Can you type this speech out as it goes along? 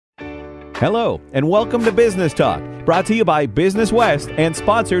Hello, and welcome to Business Talk, brought to you by Business West and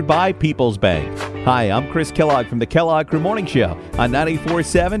sponsored by People's Bank. Hi, I'm Chris Kellogg from the Kellogg Crew Morning Show on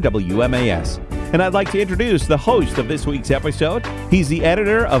 94.7 WMAS. And I'd like to introduce the host of this week's episode. He's the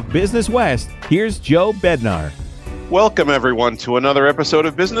editor of Business West. Here's Joe Bednar. Welcome, everyone, to another episode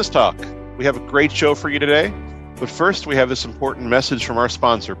of Business Talk. We have a great show for you today. But first, we have this important message from our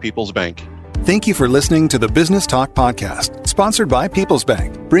sponsor, People's Bank. Thank you for listening to the Business Talk podcast, sponsored by People's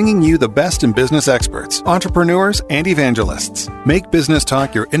Bank, bringing you the best in business experts, entrepreneurs, and evangelists. Make Business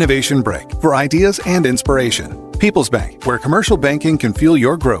Talk your innovation break for ideas and inspiration. People's Bank, where commercial banking can fuel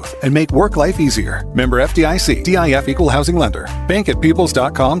your growth and make work life easier. Member FDIC, DIF Equal Housing Lender.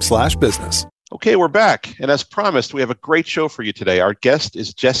 Bankatpeoples.com/business. Okay, we're back. And as promised, we have a great show for you today. Our guest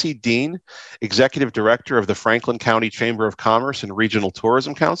is Jessye Deane, Executive Director of the Franklin County Chamber of Commerce and Regional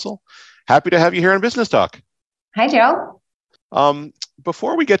Tourism Council. Happy to have you here on Business Talk. Hi, Joe.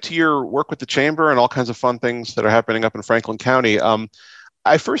 Before we get to your work with the Chamber and all kinds of fun things that are happening up in Franklin County,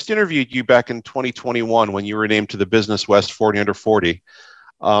 I first interviewed you back in 2021 when you were named to the Business West 40 Under 40.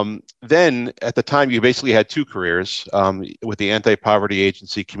 Then, at the time, you basically had two careers with the Anti-Poverty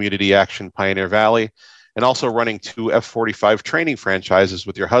Agency Community Action Pioneer Valley and also running two F-45 training franchises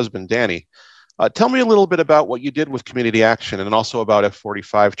with your husband, Danny. Tell me a little bit about what you did with Community Action and also about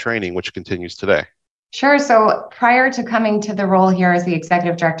F-45 training, which continues today. Sure. So prior to coming to the role here as the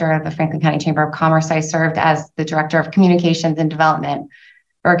Executive Director of the Franklin County Chamber of Commerce, I served as the Director of Communications and Development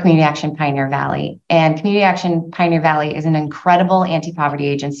for Community Action Pioneer Valley. And Community Action Pioneer Valley is an incredible anti-poverty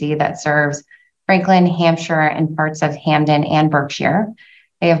agency that serves Franklin, Hampshire, and parts of Hamden and Berkshire.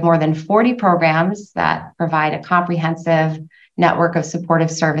 They have more than 40 programs that provide a comprehensive network of supportive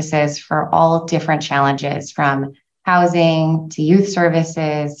services for all different challenges, from housing to youth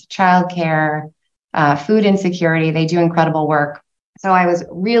services, childcare, food insecurity. They do incredible work. So I was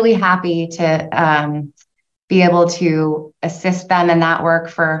really happy to be able to assist them in that work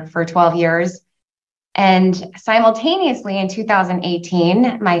for 12 years. And simultaneously in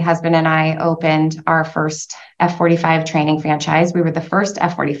 2018, my husband and I opened our first F-45 training franchise. We were the first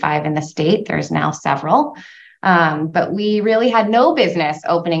F-45 in the state. There's now several. But we really had no business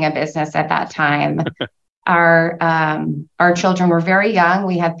opening a business at that time. Our children were very young.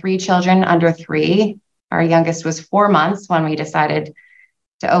 We had 3 children under 3. Our youngest was 4 months when we decided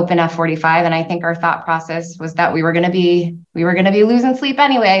to open F-45. And I think our thought process was that we were going to be losing sleep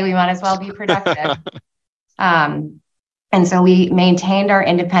anyway. We might as well be productive. And so we maintained our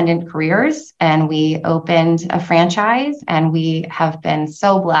independent careers and we opened a franchise, and we have been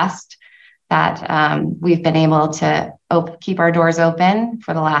so blessed that we've been able to keep our doors open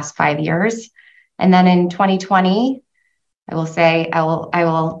for the last 5 years. And then in 2020, I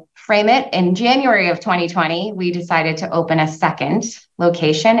will frame it, in January of 2020, we decided to open a second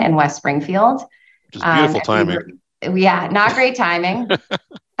location in West Springfield. Which is beautiful timing. Not great timing,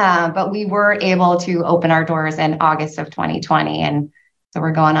 but we were able to open our doors in August of 2020. And so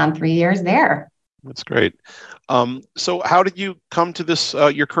we're going on 3 years there. That's great. So how did you come to this,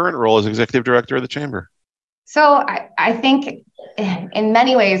 your current role as Executive Director of the Chamber? So I think in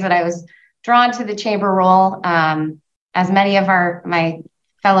many ways that I was drawn to the Chamber role, as many of my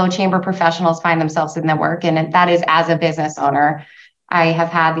fellow Chamber professionals find themselves in their work, and that is as a business owner. I have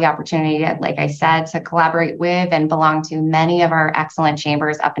had the opportunity, like I said, to collaborate with and belong to many of our excellent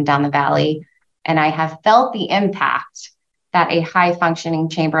chambers up and down the valley. And I have felt the impact that a high-functioning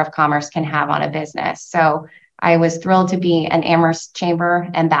Chamber of Commerce can have on a business. So I was thrilled to be an Amherst Chamber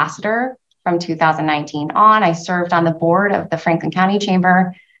ambassador from 2019 on. I served on the board of the Franklin County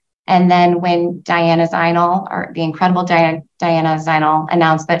Chamber. And then when Diana Zinal, the incredible Diana Zinal,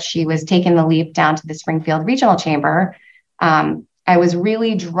 announced that she was taking the leap down to the Springfield Regional Chamber, I was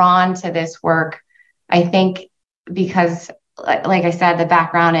really drawn to this work, I think, because, like I said, the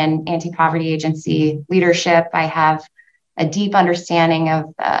background in anti-poverty agency leadership, I have a deep understanding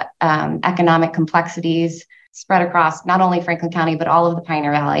of economic complexities spread across not only Franklin County, but all of the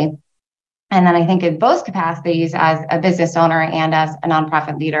Pioneer Valley. And then I think in both capacities, as a business owner and as a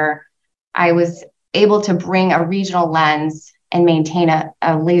nonprofit leader, I was able to bring a regional lens and maintain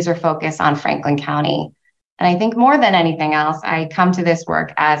a laser focus on Franklin County. And I think more than anything else, I come to this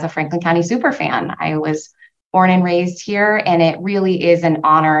work as a Franklin County superfan. I was born and raised here, and it really is an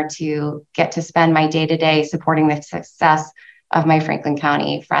honor to get to spend my day-to-day supporting the success of my Franklin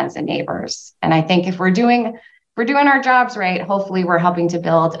County friends and neighbors. And I think if we're doing our jobs right, hopefully we're helping to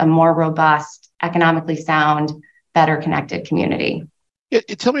build a more robust, economically sound, better connected community.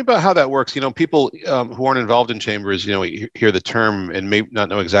 Tell me about how that works. People who aren't involved in chambers, hear the term and may not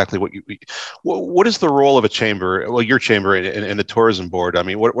know exactly what is the role of a chamber, well, your chamber and the tourism board. I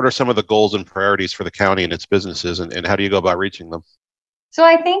mean, what are some of the goals and priorities for the county and its businesses, and how do you go about reaching them? So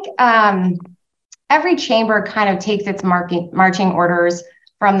I think every chamber kind of takes its marching orders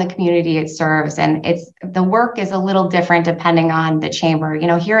from the community it serves. And the work is a little different depending on the chamber.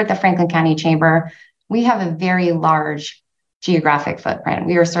 Here at the Franklin County Chamber, we have a very large geographic footprint.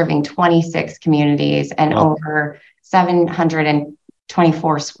 We are serving 26 communities and over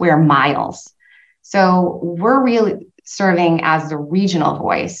 724 square miles. So we're really serving as the regional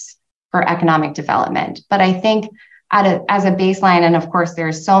voice for economic development. But I think as a baseline, and of course,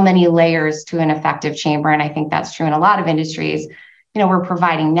 there's so many layers to an effective chamber, and I think that's true in a lot of industries, we're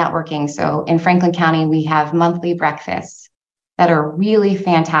providing networking. So in Franklin County, we have monthly breakfasts that are really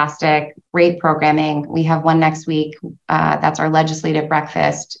fantastic, great programming. We have one next week. That's our legislative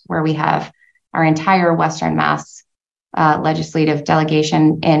breakfast, where we have our entire Western Mass legislative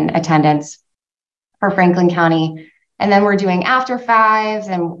delegation in attendance for Franklin County. And then we're doing after fives.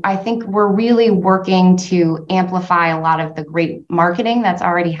 And I think we're really working to amplify a lot of the great marketing that's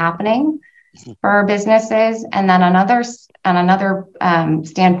already happening for our businesses. And then on another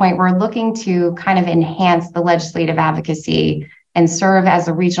standpoint, we're looking to kind of enhance the legislative advocacy and serve as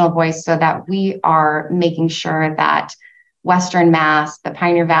a regional voice so that we are making sure that Western Mass, the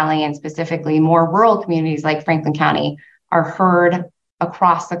Pioneer Valley, and specifically more rural communities like Franklin County are heard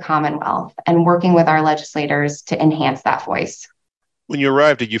across the Commonwealth, and working with our legislators to enhance that voice. When you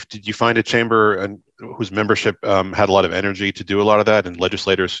arrived, did you find a chamber whose membership had a lot of energy to do a lot of that, and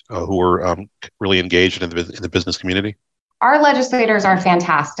legislators who were really engaged in the business community? Our legislators are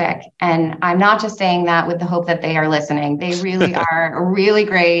fantastic. And I'm not just saying that with the hope that they are listening. They really are really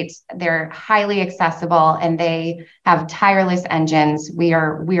great. They're highly accessible and they have tireless engines. We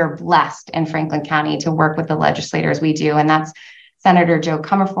are blessed in Franklin County to work with the legislators we do. And that's Senator Joe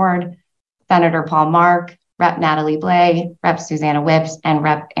Comerford, Senator Paul Mark, Rep. Natalie Blais, Rep. Susanna Whips, and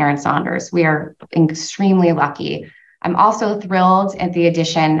Rep. Aaron Saunders. We are extremely lucky. I'm also thrilled at the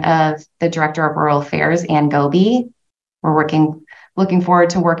addition of the Director of Rural Affairs, Ann Goby. We're looking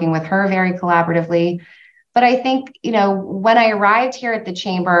forward to working with her very collaboratively. But I think, when I arrived here at the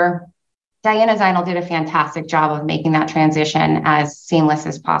Chamber, Diana Zinel did a fantastic job of making that transition as seamless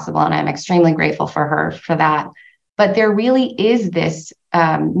as possible. And I'm extremely grateful for her for that. But there really is this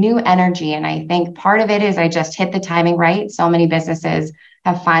new energy. And I think part of it is I just hit the timing right. So many businesses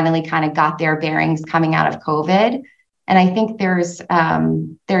have finally kind of got their bearings coming out of COVID. And I think there's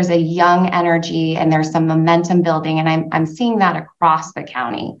a young energy and there's some momentum building. And I'm seeing that across the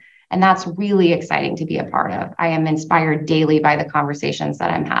county. And that's really exciting to be a part of. I am inspired daily by the conversations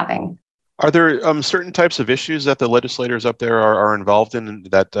that I'm having. Are there certain types of issues that the legislators up there are involved in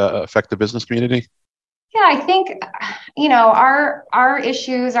that affect the business community? Yeah, I think, our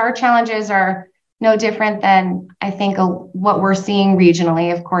issues, our challenges are no different than I think what we're seeing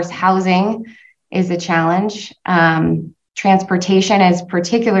regionally. Of course, housing is a challenge. Transportation is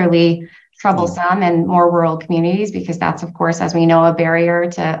particularly troublesome in more rural communities because that's, of course, as we know, a barrier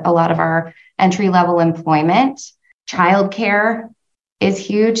to a lot of our entry-level employment. Childcare is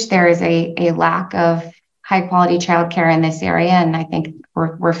huge. There is a lack of high-quality childcare in this area, and I think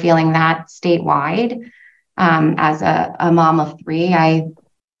we're feeling that statewide. As a mom of three,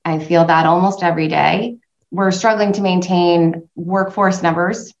 I feel that almost every day. We're struggling to maintain workforce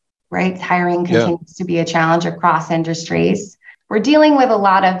numbers, right? Hiring continues to be a challenge across industries. We're dealing with a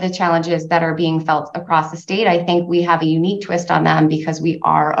lot of the challenges that are being felt across the state. I think we have a unique twist on them because we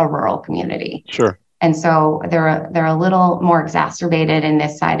are a rural community. Sure. And so they're a little more exacerbated in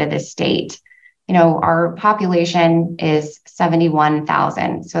this side of the state. Our population is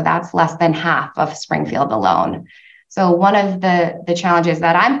 71,000. So that's less than half of Springfield alone. So one of the challenges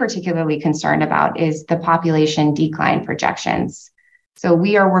that I'm particularly concerned about is the population decline projections. So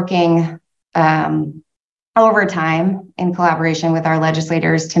we are working overtime in collaboration with our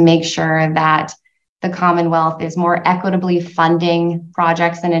legislators to make sure that the Commonwealth is more equitably funding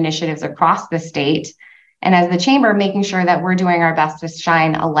projects and initiatives across the state. And as the Chamber, making sure that we're doing our best to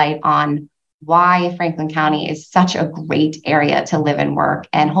shine a light on why Franklin County is such a great area to live and work,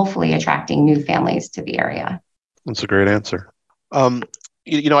 and hopefully attracting new families to the area. That's a great answer.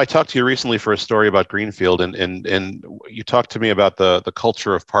 I talked to you recently for a story about Greenfield, and you talked to me about the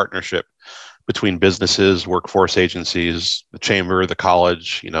culture of partnership between businesses, workforce agencies, the chamber, the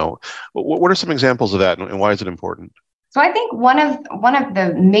college. What are some examples of that, and why is it important? So I think one of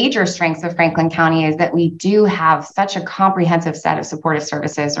the major strengths of Franklin County is that we do have such a comprehensive set of supportive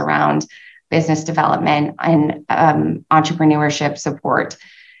services around business development and entrepreneurship support.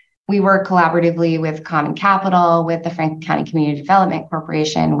 We work collaboratively with Common Capital, with the Franklin County Community Development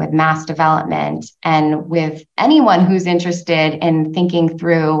Corporation, with Mass Development, and with anyone who's interested in thinking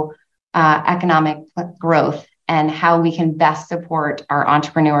through economic growth and how we can best support our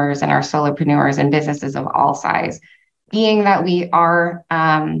entrepreneurs and our solopreneurs and businesses of all size. Being that we are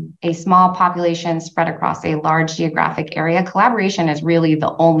a small population spread across a large geographic area, collaboration is really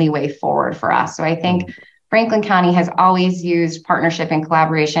the only way forward for us. So I think Franklin County has always used partnership and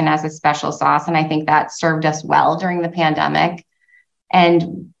collaboration as a special sauce, and I think that served us well during the pandemic.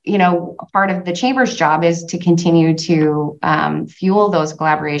 And, part of the Chamber's job is to continue to fuel those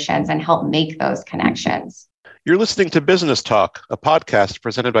collaborations and help make those connections. You're listening to Business Talk, a podcast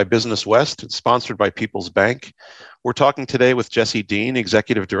presented by Business West and sponsored by People's Bank. We're talking today with Jessye Deane,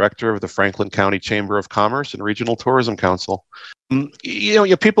 Executive Director of the Franklin County Chamber of Commerce and Regional Tourism Council.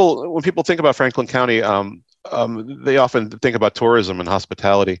 People, when people think about Franklin County, they often think about tourism and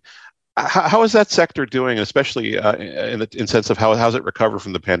hospitality. How is that sector doing, especially in sense of how's it recovered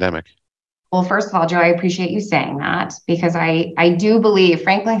from the pandemic? Well, first of all, Joe, I appreciate you saying that because I do believe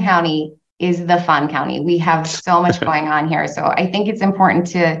Franklin County is the fun county. We have so much going on here. So I think it's important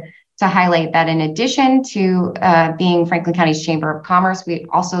to highlight that in addition to being Franklin County's Chamber of Commerce, we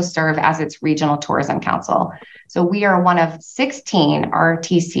also serve as its Regional Tourism Council. So we are one of 16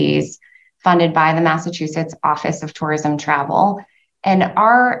 RTCs funded by the Massachusetts Office of Tourism Travel. And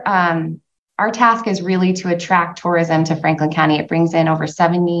our task is really to attract tourism to Franklin County. It brings in over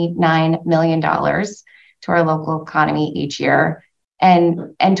 $79 million to our local economy each year.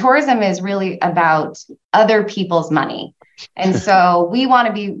 And tourism is really about other people's money. And so we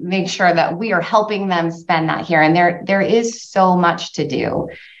want to make sure that we are helping them spend that here. And there is so much to do.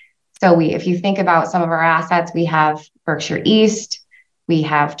 So if you think about some of our assets, we have Berkshire East, we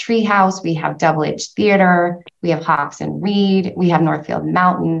have Treehouse, we have Double H Theater, we have Hawks and Reed, we have Northfield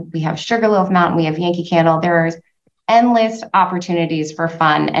Mountain, we have Sugarloaf Mountain, we have Yankee Candle. There's endless opportunities for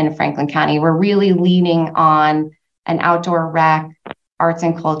fun in Franklin County. We're really leaning on an outdoor rec, arts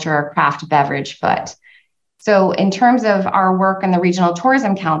and culture, craft beverage foot. So in terms of our work in the Regional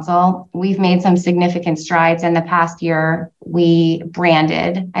Tourism Council, we've made some significant strides in the past year. We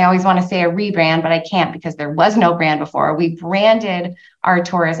branded, I always want to say a rebrand, but I can't because there was no brand before. We branded our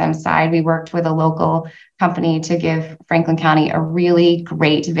tourism side. We worked with a local company to give Franklin County a really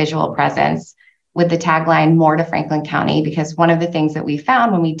great visual presence with the tagline, "More to Franklin County," because one of the things that we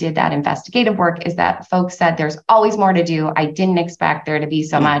found when we did that investigative work is that folks said, there's always more to do. I didn't expect there to be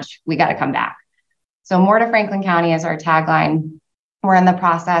so much. We got to come back. So "More to Franklin County" is our tagline. We're in the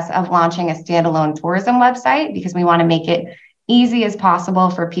process of launching a standalone tourism website because we want to make it easy as possible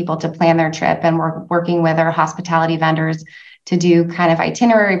for people to plan their trip. And we're working with our hospitality vendors to do kind of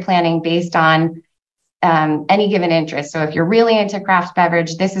itinerary planning based on any given interest. So if you're really into craft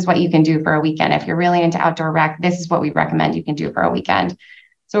beverage, this is what you can do for a weekend. If you're really into outdoor rec, this is what we recommend you can do for a weekend.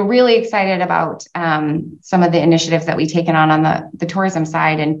 So really excited about some of the initiatives that we've taken on the tourism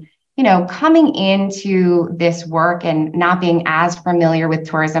side. And, coming into this work and not being as familiar with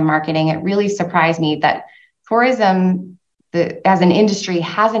tourism marketing, it really surprised me that tourism as an industry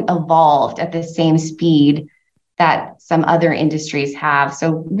hasn't evolved at the same speed that some other industries have.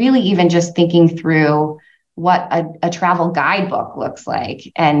 So really even just thinking through what a travel guidebook looks like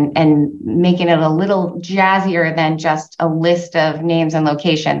and making it a little jazzier than just a list of names and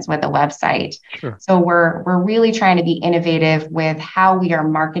locations with a website. Sure. So we're really trying to be innovative with how we are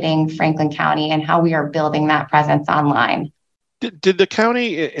marketing Franklin County and how we are building that presence online. Did the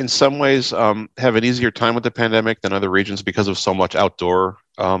county in some ways have an easier time with the pandemic than other regions because of so much outdoor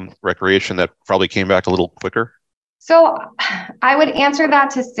recreation that probably came back a little quicker? So I would answer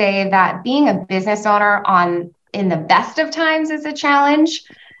that to say that being a business owner in the best of times is a challenge.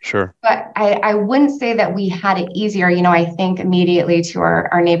 Sure. But I wouldn't say that we had it easier. I think immediately to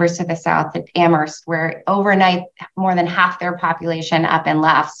our neighbors to the south at Amherst, where overnight more than half their population up and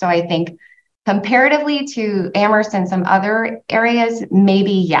left. So I think comparatively to Amherst and some other areas,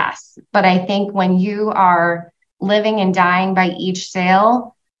 maybe yes. But I think when you are living and dying by each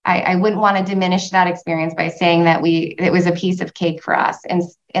sale, I wouldn't want to diminish that experience by saying that it was a piece of cake for us. And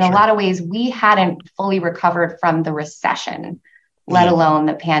in Sure. a lot of ways, we hadn't fully recovered from the recession, let alone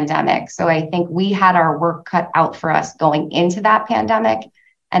the pandemic. So I think we had our work cut out for us going into that pandemic.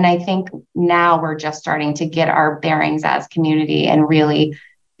 And I think now we're just starting to get our bearings as community and really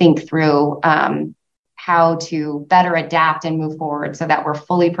think through how to better adapt and move forward so that we're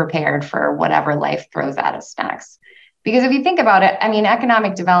fully prepared for whatever life throws at us next. Because if you think about it,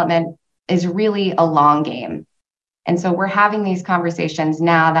 economic development is really a long game. And so we're having these conversations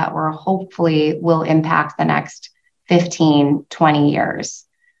now that we're hopefully will impact the next 15, 20 years.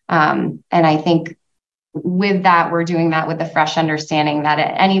 And I think with that, we're doing that with the fresh understanding that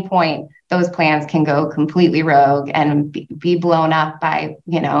at any point, those plans can go completely rogue and be blown up by,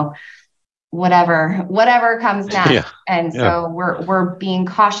 whatever comes next. Yeah. And so we're being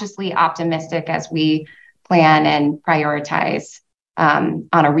cautiously optimistic as we plan and prioritize on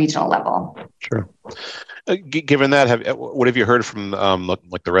a regional level. Sure. Given that, what have you heard from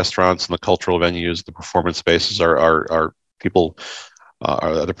like the restaurants and the cultural venues, the performance spaces? Are people,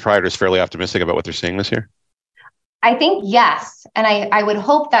 are the proprietors fairly optimistic about what they're seeing this year? I think yes. And I would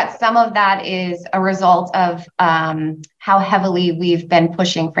hope that some of that is a result of how heavily we've been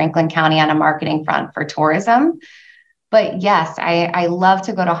pushing Franklin County on a marketing front for tourism. But yes, I love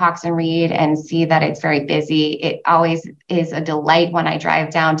to go to Hawks and Reed and see that it's very busy. It always is a delight when I drive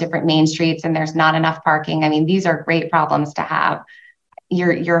down different main streets and there's not enough parking. I mean, these are great problems to have.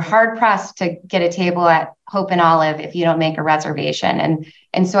 You're hard pressed to get a table at Hope and Olive if you don't make a reservation.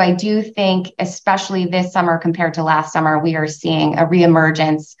 And so I do think, especially this summer compared to last summer, we are seeing a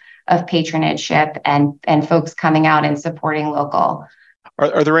reemergence of patronageship and folks coming out and supporting local.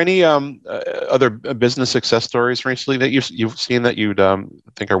 Are there any other business success stories recently that you've seen that you'd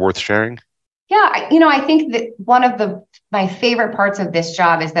think are worth sharing? Yeah, I think that one of my favorite parts of this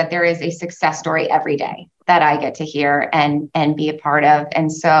job is that there is a success story every day that I get to hear and be a part of.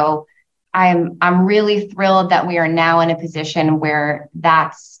 And so I'm really thrilled that we are now in a position where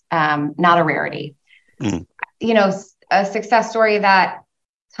that's not a rarity. Mm. A success story that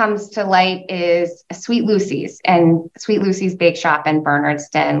comes to light is Sweet Lucy's Bake Shop in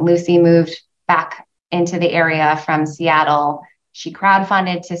Bernardston. Lucy moved back into the area from Seattle. She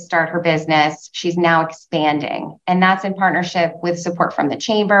crowdfunded to start her business. She's now expanding. And that's in partnership with support from the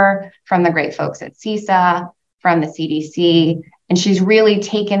chamber, from the great folks at CISA, from the CDC. And she's really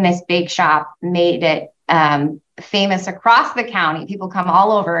taken this bake shop, made it famous across the county. People come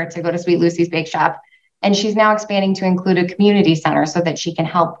all over to go to Sweet Lucy's Bake Shop. And she's now expanding to include a community center so that she can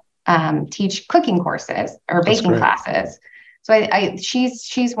help teach cooking courses or baking classes. So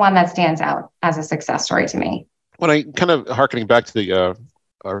she's one that stands out as a success story to me. When I kind of hearkening back to the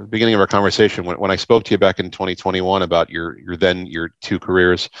beginning of our conversation, when I spoke to you back in 2021 about your two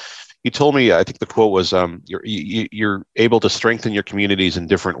careers, you told me, I think the quote was, you're able to strengthen your communities in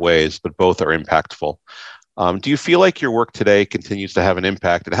different ways, but both are impactful. Do you feel like your work today continues to have an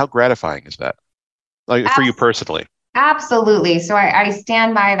impact, and how gratifying is that, for you personally? Absolutely. So I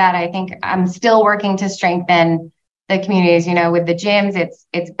stand by that. I think I'm still working to strengthen the communities. With the gyms,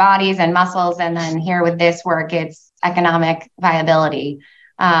 it's bodies and muscles, and then here with this work, it's economic viability.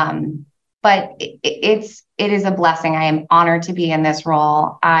 But it is a blessing. I am honored to be in this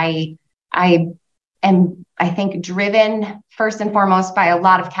role. I am, I think, driven first and foremost by a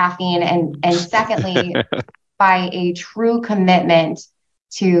lot of caffeine, and secondly, by a true commitment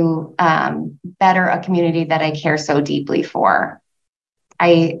to better a community that I care so deeply for.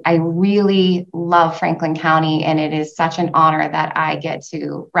 I really love Franklin County, and it is such an honor that I get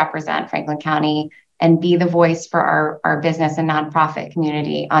to represent Franklin County and be the voice for our business and nonprofit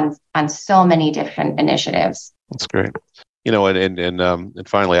community on so many different initiatives. That's great. And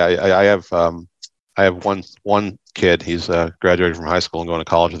finally, I have one kid. He's graduated from high school and going to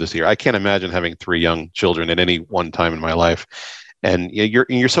college this year. I can't imagine having 3 young children at any one time in my life. And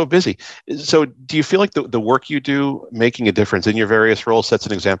you're so busy. So do you feel like the work you do making a difference in your various roles sets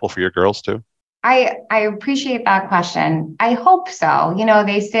an example for your girls too? I appreciate that question. I hope so.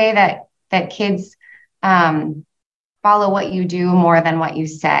 They say that kids follow what you do more than what you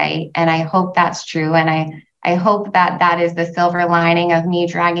say. And I hope that's true. And I hope that is the silver lining of me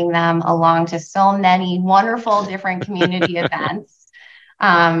dragging them along to so many wonderful different community events.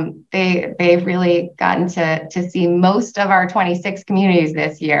 They've really gotten to see most of our 26 communities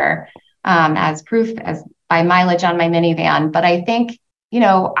this year, as proof as by mileage on my minivan. But I think,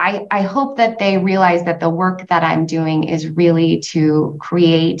 I hope that they realize that the work that I'm doing is really to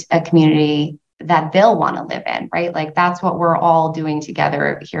create a community that they'll want to live in, right? Like that's what we're all doing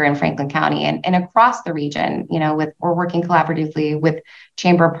together here in Franklin County and across the region. We're working collaboratively with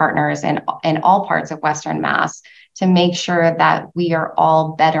chamber partners in all parts of Western Mass to make sure that we are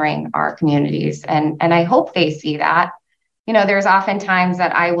all bettering our communities. And I hope they see that. There's often times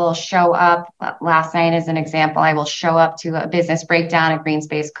that I will show up. Last night, as an example, I will show up to a business breakdown at Green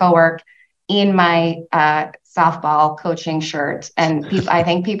Space Cowork in my softball coaching shirt. And I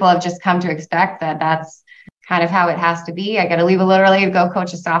think people have just come to expect that that's kind of how it has to be. I got to leave a little early to go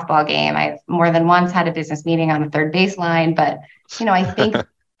coach a softball game. I've more than once had a business meeting on the third baseline, but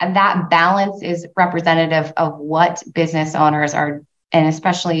that balance is representative of what business owners are, and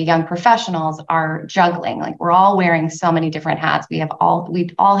especially young professionals, are juggling. Like, we're all wearing so many different hats. We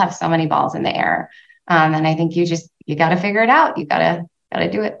all have so many balls in the air. And I think you got to figure it out. You got to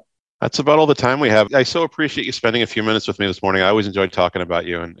do it. That's about all the time we have. I so appreciate you spending a few minutes with me this morning. I always enjoyed talking about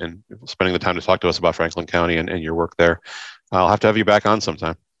you and spending the time to talk to us about Franklin County and your work there. I'll have to have you back on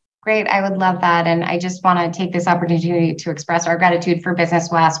sometime. Great. I would love that. And I just want to take this opportunity to express our gratitude for Business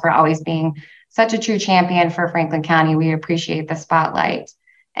West for always being such a true champion for Franklin County. We appreciate the spotlight.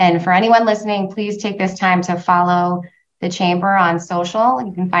 And for anyone listening, please take this time to follow the Chamber on social.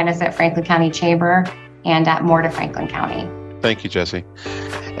 You can find us at Franklin County Chamber and at More to Franklin County. Thank you, Jessye.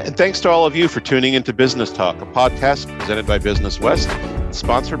 And thanks to all of you for tuning into Business Talk, a podcast presented by Business West,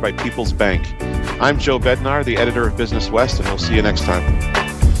 sponsored by People's Bank. I'm Joe Bednar, the editor of Business West, and we'll see you next time.